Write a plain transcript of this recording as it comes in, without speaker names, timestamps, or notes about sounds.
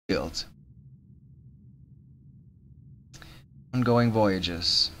Build. Ongoing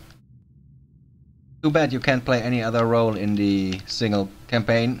voyages. Too bad you can't play any other role in the single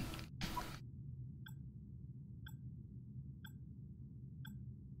campaign.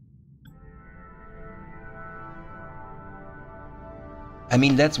 I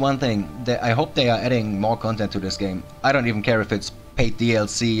mean, that's one thing. I hope they are adding more content to this game. I don't even care if it's paid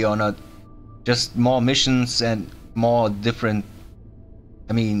DLC or not. Just more missions and more different...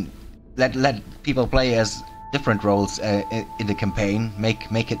 I mean, let people play as different roles in the campaign.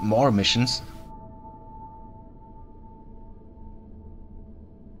 Make it more missions.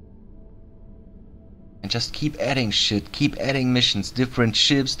 And just keep adding shit. Keep adding missions. Different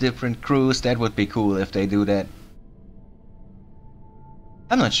ships, different crews. That would be cool if they do that.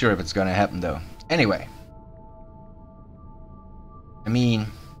 I'm not sure if it's gonna happen though. Anyway. I mean,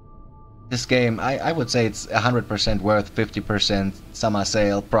 this game, I would say it's 100% worth 50% summer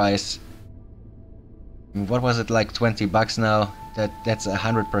sale price. I mean, what was it, like 20 bucks now? That's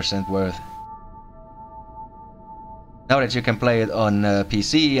 100% worth. Now that you can play it on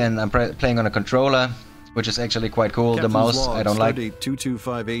PC and I'm playing on a controller, which is actually quite cool. Captain's the mouse log, I don't like. Stardate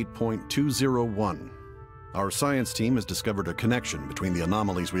 2258.201. Our science team has discovered a connection between the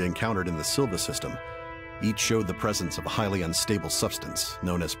anomalies we encountered in the Silva system. Each showed the presence of a highly unstable substance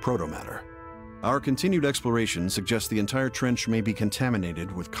known as protomatter. Our continued exploration suggests the entire trench may be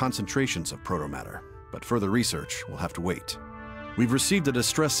contaminated with concentrations of protomatter, but further research will have to wait. We've received a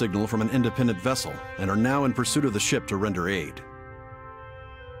distress signal from an independent vessel and are now in pursuit of the ship to render aid.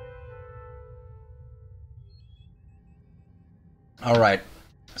 Alright,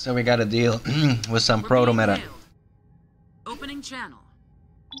 so we got a deal with some protomatter. Opening channel.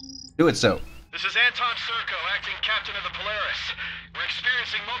 Do it so. This is Anton Serko, acting captain of the Polaris. We're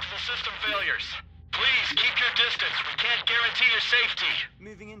experiencing multiple system failures. Please keep your distance. We can't guarantee your safety.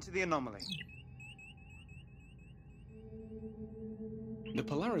 Moving into the anomaly. The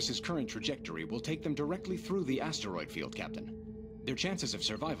Polaris's current trajectory will take them directly through the asteroid field, Captain. Their chances of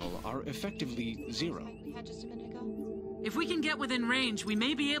survival are effectively zero. If we can get within range, we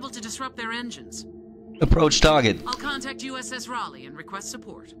may be able to disrupt their engines. Approach target. I'll contact USS Raleigh and request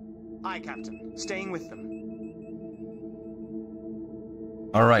support. Aye, Captain. Staying with them.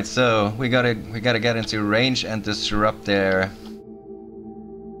 Alright, so we gotta get into range and disrupt their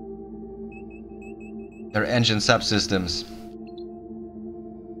engine subsystems.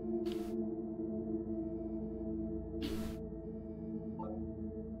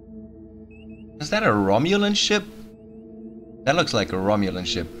 Is that a Romulan ship? That looks like a Romulan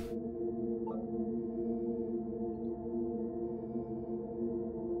ship.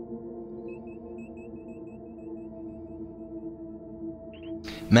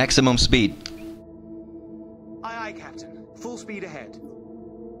 Maximum speed. Aye, aye, Captain. Full speed ahead.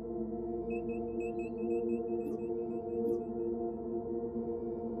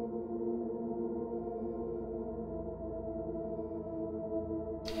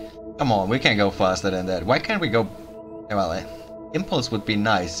 Come on, we can go faster than that. Why can't we go... Well, impulse would be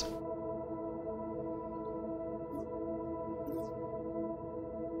nice.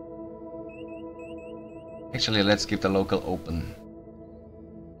 Actually, let's keep the local open.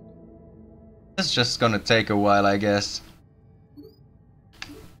 It's just gonna take a while, I guess.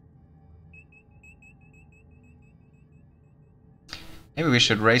 Maybe we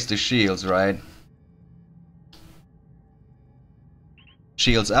should raise the shields, right?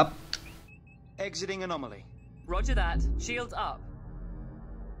 Shields up. Exiting anomaly. Roger that. Shields up.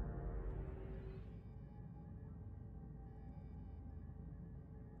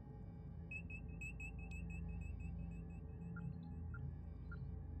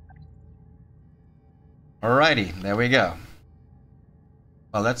 Alrighty, there we go.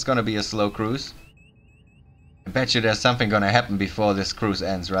 Well, that's gonna be a slow cruise. I bet you there's something gonna happen before this cruise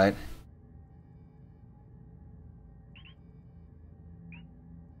ends, right?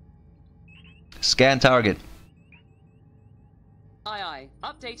 Scan target. Aye, aye.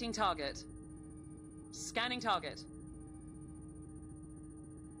 Updating target. Scanning target.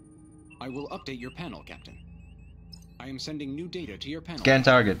 I will update your panel, Captain. I am sending new data to your panel. Scan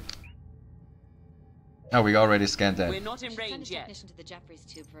target. Oh, we already scanned that. We're not in range yet. To the Jeffries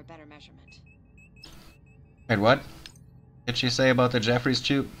tube for a better measurement. Wait, what? Did she say about the Jeffries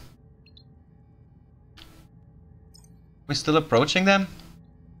tube? We still approaching them?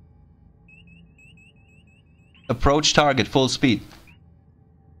 Approach target, full speed.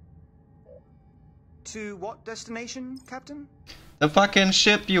 To what destination, Captain? The fucking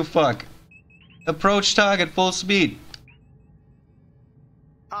ship, you fuck. Approach target, full speed.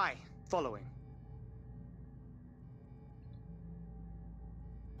 Aye, following.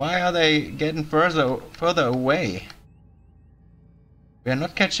 Why are they getting further away? We are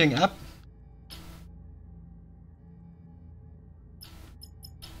not catching up.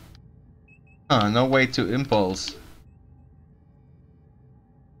 Huh, no way to impulse.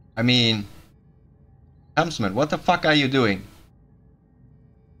 I mean, Helmsman, what the fuck are you doing?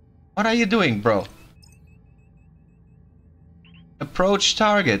 What are you doing, bro? Approach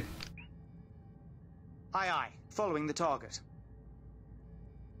target. Aye, aye. Following the target.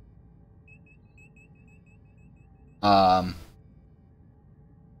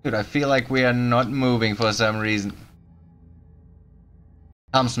 Dude, I feel like we are not moving for some reason.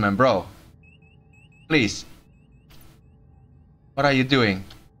 Helmsman, bro. Please. What are you doing?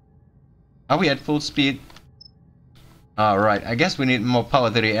 Are we at full speed? Alright, I guess we need more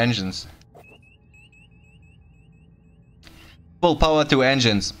power to the engines. Full power to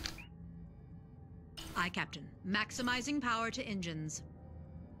engines. Aye, Captain. Maximizing power to engines.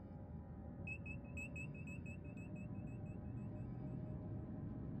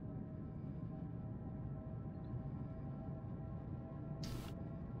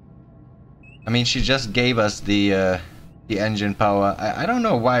 I mean, she just gave us the engine power. I don't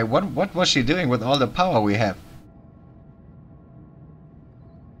know why. What was she doing with all the power we have?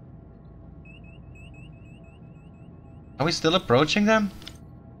 Are we still approaching them?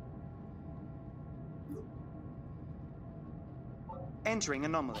 Entering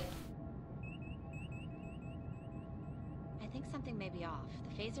anomaly. I think something may be off.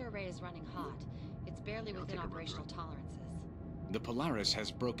 The phaser array is running hot. It's barely within operational tolerances. The Polaris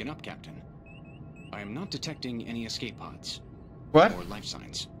has broken up, Captain. I am not detecting any escape pods. What? Or life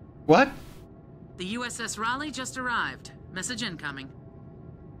signs. What? The USS Raleigh just arrived. Message incoming.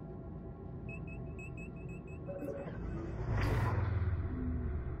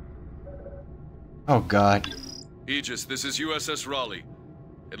 Oh god. Aegis, this is USS Raleigh.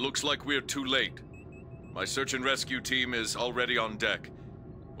 It looks like we're too late. My search and rescue team is already on deck.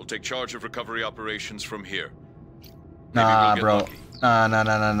 We'll take charge of recovery operations from here. Maybe Nah, we'll get bro. lucky.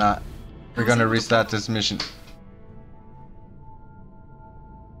 Nah. We're gonna restart this mission.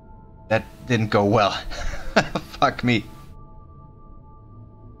 That didn't go well. Fuck me.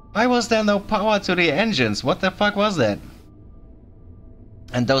 Why was there no power to the engines? What the fuck was that?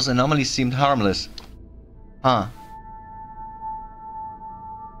 And those anomalies seemed harmless. Huh.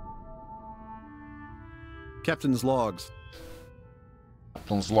 Captain's logs.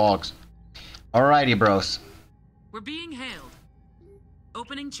 Captain's logs. Alrighty, bros. We're being hailed.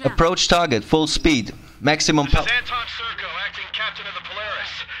 Opening channel. Approach target, full speed. Maximum This power. is Anton Serko, acting captain of the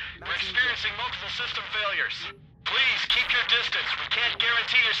Polaris. We're experiencing multiple system failures. Please keep your distance. We can't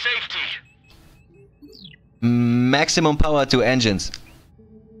guarantee your safety. Maximum power to engines.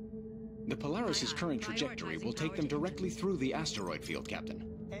 The Polaris's current trajectory will take them directly through the asteroid field, Captain.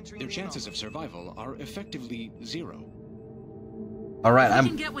 Their chances of survival are effectively 0. Alright, If we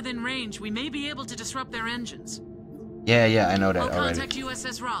can get within range, we may be able to disrupt their engines. Yeah, I know that I'll already. contact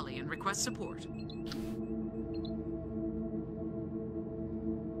USS Raleigh and request support.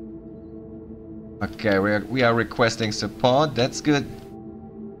 Okay, we are requesting support. That's good.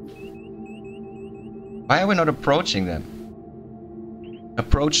 Why are we not approaching them?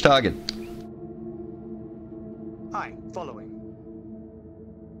 Approach target. Aye, following.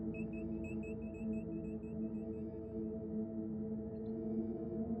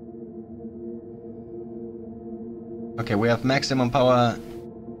 Okay, we have maximum power.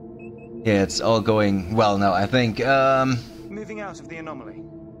 Yeah, it's all going well now, I think. Moving out of the anomaly.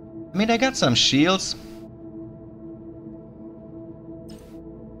 I mean, I got some shields.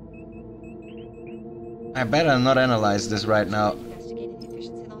 I better not analyze this right now. Investigating the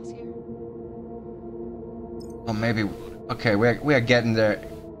efficiency loss here? Or maybe... Okay, we are getting there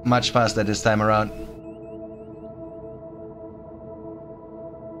much faster this time around.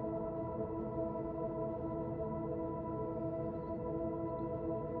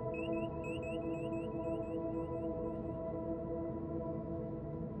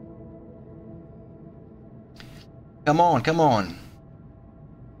 Come on.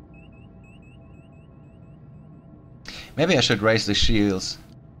 Maybe I should raise the shields.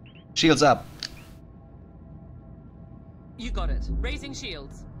 Shields up. You got it. Raising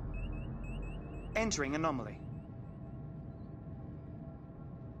shields. Entering anomaly.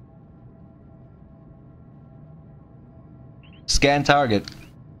 Scan target.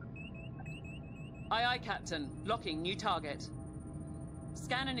 Aye, Captain. Locking new target.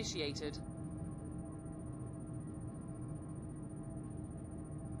 Scan initiated.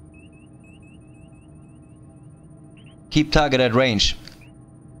 Keep target at range.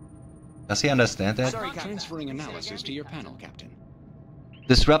 Does he understand that? Transferring analysis to your panel, Captain.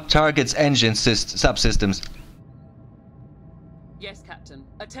 Disrupt target's engine subsystems. Yes, Captain.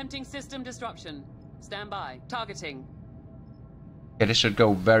 Attempting system disruption. Stand by. Targeting. Okay, this should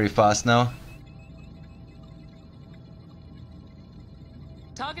go very fast now.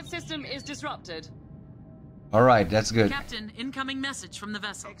 Target system is disrupted. Alright, that's good. Captain, incoming message from the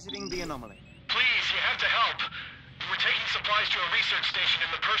vessel. Exiting the anomaly. Please, you have to help. We're taking supplies to a research station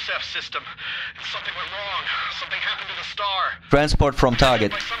in the Persef system. Something went wrong. Something happened to the star. Transport from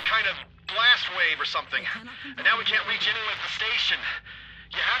target. By some kind of blast wave or something. And now we can't reach anyone at the station.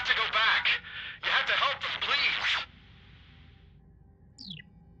 You have to go back. You have to help them, please.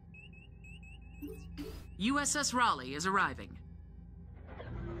 USS Raleigh is arriving.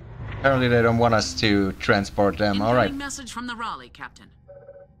 Apparently they don't want us to transport them. Alright. Message from the Raleigh, Captain.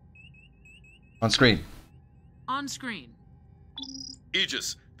 On screen. On screen.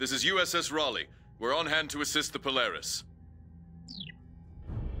 Aegis, this is USS Raleigh. We're on hand to assist the Polaris.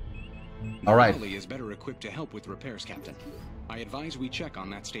 Alright. Raleigh is better equipped to help with repairs, Captain. I advise we check on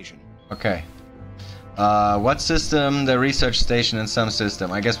that station. Okay. What system? The research station and some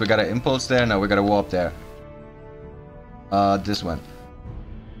system. I guess we got an impulse there? No, we got a warp there. This one.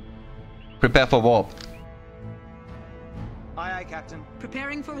 Prepare for warp. Aye, aye, Captain.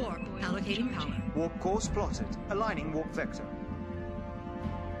 Preparing for warp. Allocating power. Warp course plotted. Aligning warp vector.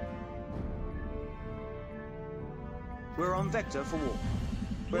 We're on vector for warp.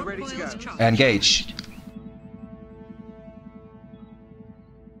 We're ready to go. Engage.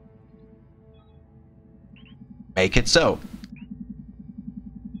 Make it so.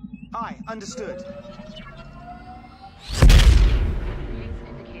 Aye, understood.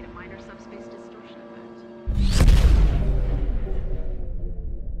 Indicate a minor subspace distortion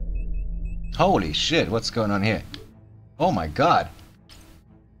event. Holy shit, what's going on here? Oh my god.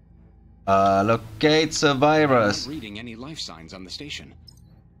 Locate survivors. I'm not reading any life signs on the station,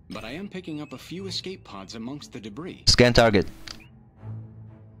 but I am picking up a few escape pods amongst the debris. Scan target.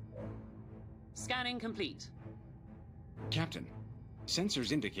 Scanning complete. Captain,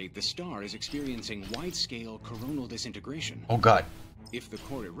 sensors indicate the star is experiencing wide-scale coronal disintegration. Oh god. If the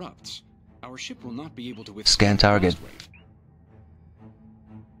core erupts, our ship will not be able to Scan target.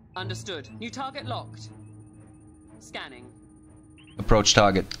 Understood. New target locked. Scanning. Approach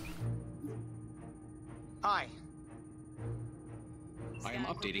target. Aye. I am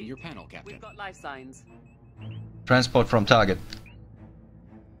updating your panel, Captain. We've got life signs. Transport from target.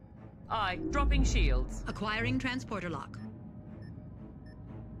 Aye. Dropping shields. Acquiring transporter lock.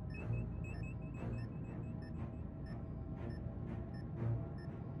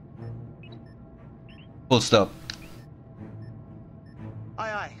 Full stop.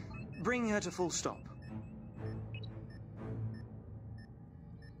 Aye, aye. Bring her to full stop.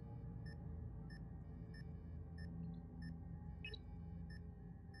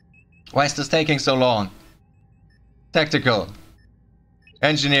 Why is this taking so long? Tactical.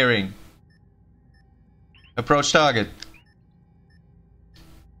 Engineering. Approach target.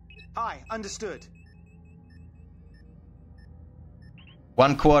 Aye, understood.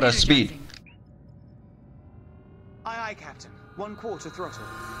 1/4 speed. Aye, aye, Captain. 1/4 throttle.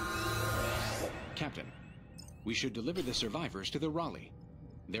 Captain, we should deliver the survivors to the Raleigh.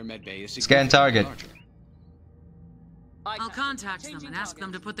 Their medbay is Scan target. larger. I'll contact them and ask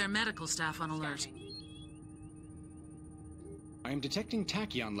them to put their medical staff on alert. I am detecting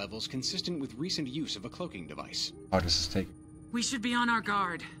tachyon levels consistent with recent use of a cloaking device. Oh, this is taking. We should be on our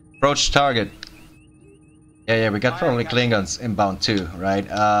guard. Approach target. Yeah, we got probably Klingons inbound too, right?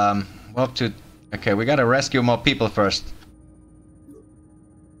 Well, up to. Okay, we gotta rescue more people first.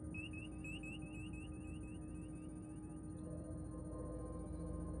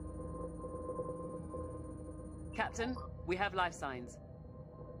 Captain, we have life signs.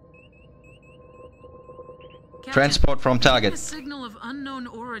 Captain, Transport from target. a signal of unknown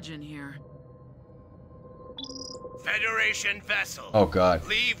origin here. Federation vessel. Oh god.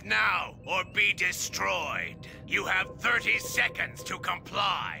 Leave now or be destroyed. You have 30 seconds to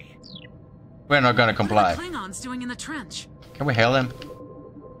comply. We're not gonna What comply. are the Klingons doing in the trench? Can we hail them?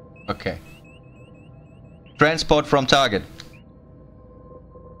 Okay. Transport from target.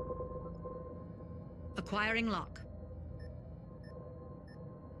 Acquiring lock.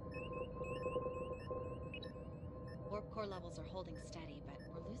 Warp core levels are holding steady, but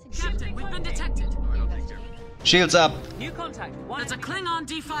we're losing. Captain, we've been detected. Shields up. New contact. That's a Klingon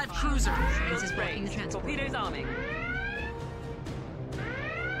D5 cruiser. This is blocking the transport. Torpedoes arming.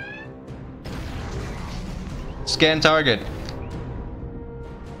 Scan target.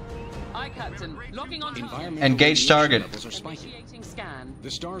 Aye, Captain. Locking on target. Environmental Engage radiation target. levels are spiking. Initiating scan. The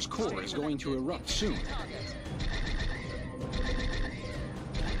star's core is going to erupt soon.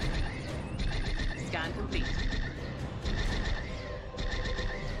 Scan complete.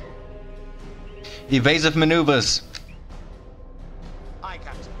 Evasive maneuvers. Aye,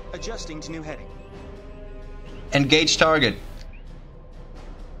 Captain. Adjusting to new heading. Engage target.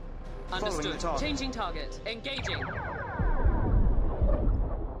 Understood. Changing target. Engaging.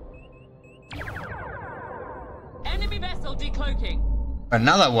 Enemy vessel decloaking.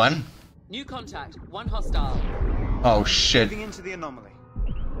 Another one. New contact. One hostile. Oh shit. Moving into the anomaly.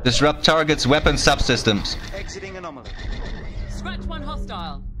 Disrupt target's weapon subsystems. Exiting anomaly. Scratch one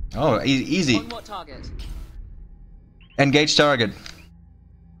hostile. Oh, easy. On what target? Engage target.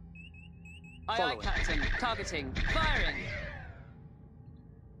 Aye, Captain. Targeting. Firing.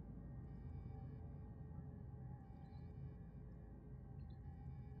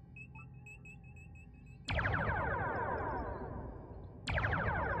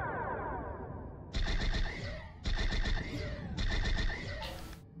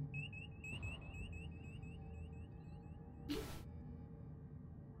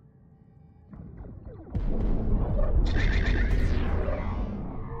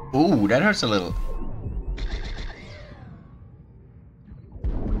 Ooh, that hurts a little.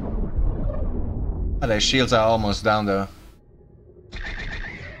 Oh, their shields are almost down though.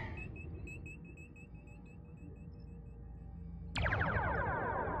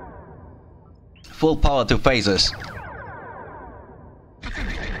 Full power to phasers.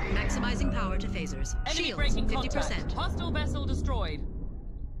 Maximizing power to phasers. Enemy Shields, breaking 50%. contact. Hostile vessel destroyed.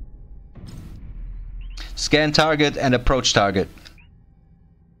 Scan target and approach target.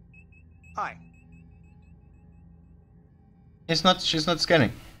 Aye. She's not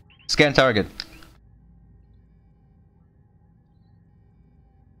scanning. Scan target.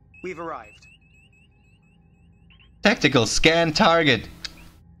 We've arrived. Tactical scan target.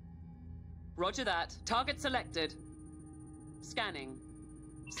 Roger that. Target selected. Scanning.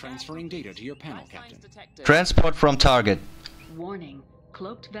 Transferring data to your panel, Life signs Captain. detected. Transport from target. Warning.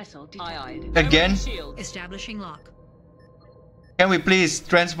 Cloaked vessel Aye, detected. aye. Again? Shield. Establishing lock. Can we please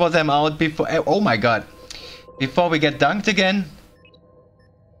transport them out before... Oh my god. Before we get dunked again?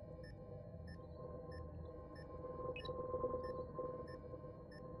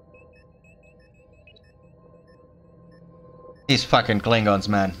 These fucking Klingons,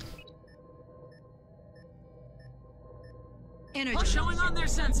 man. Energy. Showing on their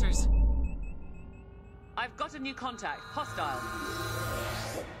sensors. I've got a new contact. Hostile.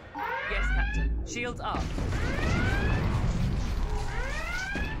 Yes, Captain. Shields up.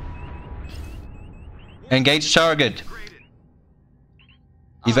 Engage target.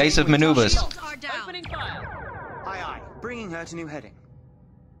 Evasive maneuvers. Shields are down. Opening fire. Aye, aye. Bringing her to new heading.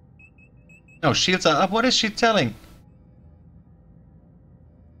 No, shields are up. What is she telling?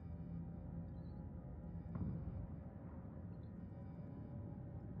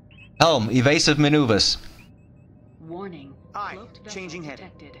 Helm, evasive maneuvers. Warning. Aye. Cloaked vessel Changing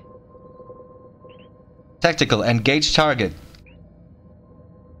heading. detected. Tactical, engage target.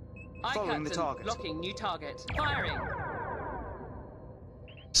 Aye, Following the Captain. target. Locking new target. Firing.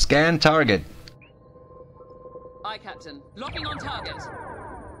 Scan target. Aye, Captain. Locking on target.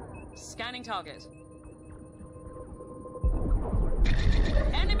 Scanning target.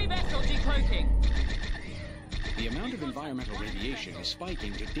 Enemy vessel decloaking. The amount of environmental radiation is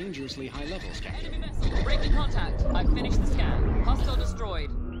spiking to dangerously high levels, Captain. Enemy vessel breaking contact. I've finished the scan. Hostile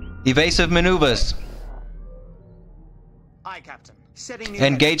destroyed. Evasive maneuvers. Aye, Captain. Setting new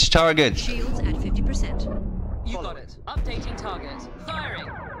Engage target. Shields at 50%. You got it. Updating target. Firing.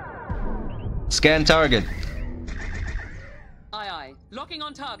 Scan target. Aye, aye. Locking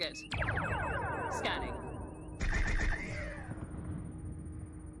on target. Scanning.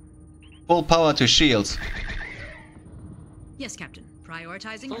 Full power to shields. Yes, Captain.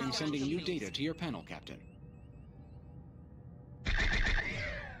 Prioritizing I'm power sending to new shields. data to your panel, Captain.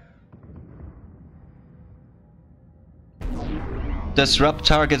 Disrupt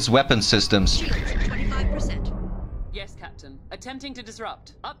target's weapon systems. Shields 25%. Yes, Captain. Attempting to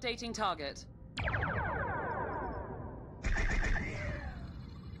disrupt. Updating target.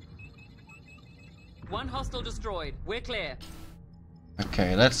 One hostile destroyed. We're clear.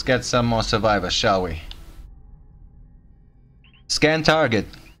 Okay, let's get some more survivors, shall we? Scan target.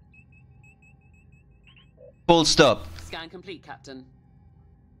 Full stop. Scan complete, Captain.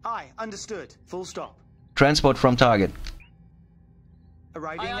 Aye, understood. Full stop. Transport from target.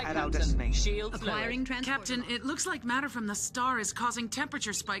 Arriving Aye, aye, at our Captain. destination. Shields Acquiring lowered. transport. Captain, it looks like matter from the star is causing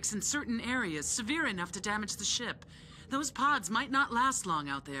temperature spikes in certain areas, severe enough to damage the ship. Those pods might not last long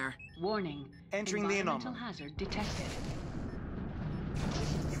out there. Warning. Entering the Environmental anomaly. hazard detected.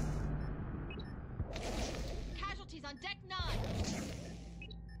 Casualties on deck 9.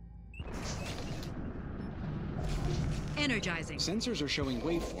 Energizing. Sensors are showing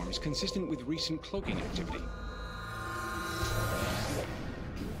waveforms consistent with recent cloaking activity.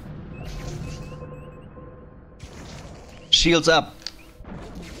 Shields up.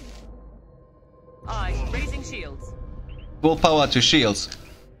 Aye, raising shields. Full power to shields.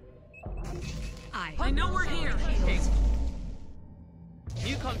 Aye. I know we're here.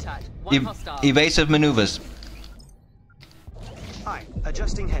 New contact. One hostile. Evasive maneuvers. Aye.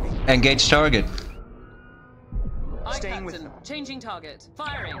 Adjusting heading. Engage target. Aye, Staying with Captain. them. Changing target.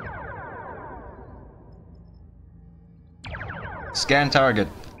 Firing. Scan target.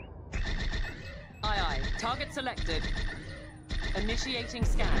 Aye, aye. Target selected. Initiating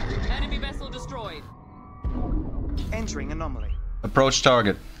scan. Enemy vessel destroyed. Entering anomaly. Approach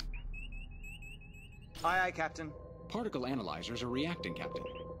target. Aye, aye, Captain. Particle analyzers are reacting, Captain.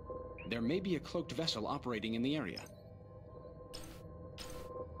 There may be a cloaked vessel operating in the area.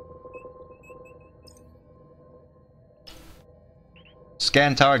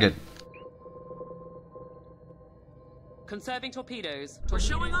 Scan target. Conserving torpedoes. We're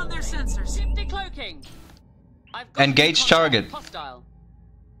showing on their sensors. Ship decloaking. I've got Engage contact. target. Hostile.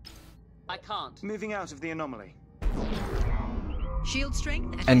 I can't. Moving out of the anomaly. Shield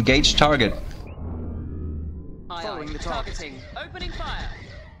strength. At Engage target. Aye, Following aye. the target. Targeting. Opening fire.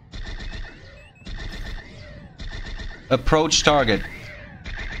 Approach target.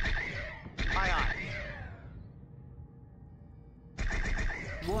 Aye, aye.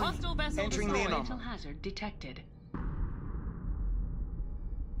 Hostile vessel Entering the destroyed. anomaly. Potential hazard detected.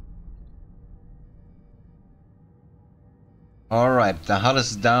 Alright, the hull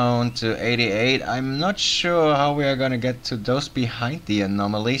is down to 88. I'm not sure how we are gonna get to those behind the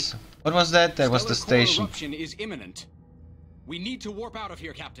anomalies. What was that? That was the Stellar core station. eruption is imminent. We need to warp out of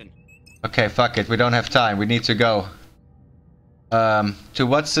here, Captain. Okay, fuck it. We don't have time. We need to go. To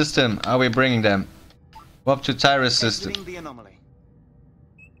what system are we bringing them? Warp to Tyrus system. Exiting the anomaly.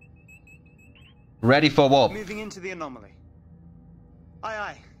 Ready for warp. Moving into the anomaly. Aye,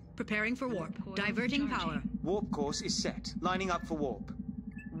 aye. preparing for warp. Diverting power. Warp course is set. Lining up for warp.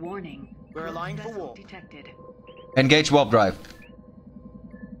 Warning. We're aligned for Vessel warp. detected. Engage warp drive.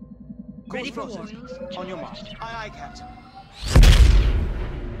 Ready Course for plotted. warp. On your mark. Aye, aye, Captain.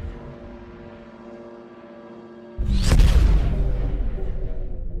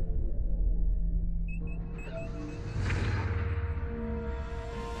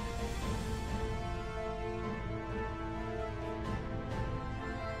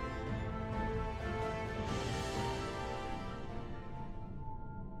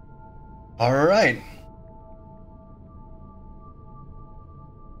 All right.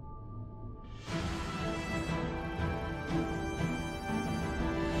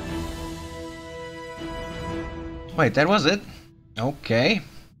 Wait, that was it? Okay.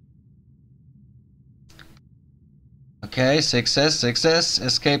 Okay, success.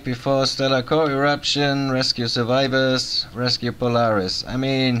 Escape before stellar core eruption, rescue survivors, rescue Polaris. I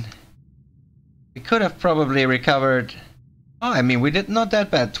mean, we could have probably recovered. Oh, I mean, we did not that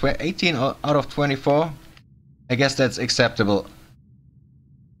bad. 18 out of 24. I guess that's acceptable.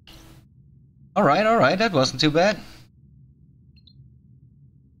 Alright, that wasn't too bad.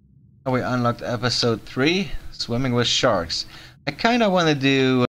 Oh, we unlocked episode 3, Swimming with Sharks. I kinda wanna do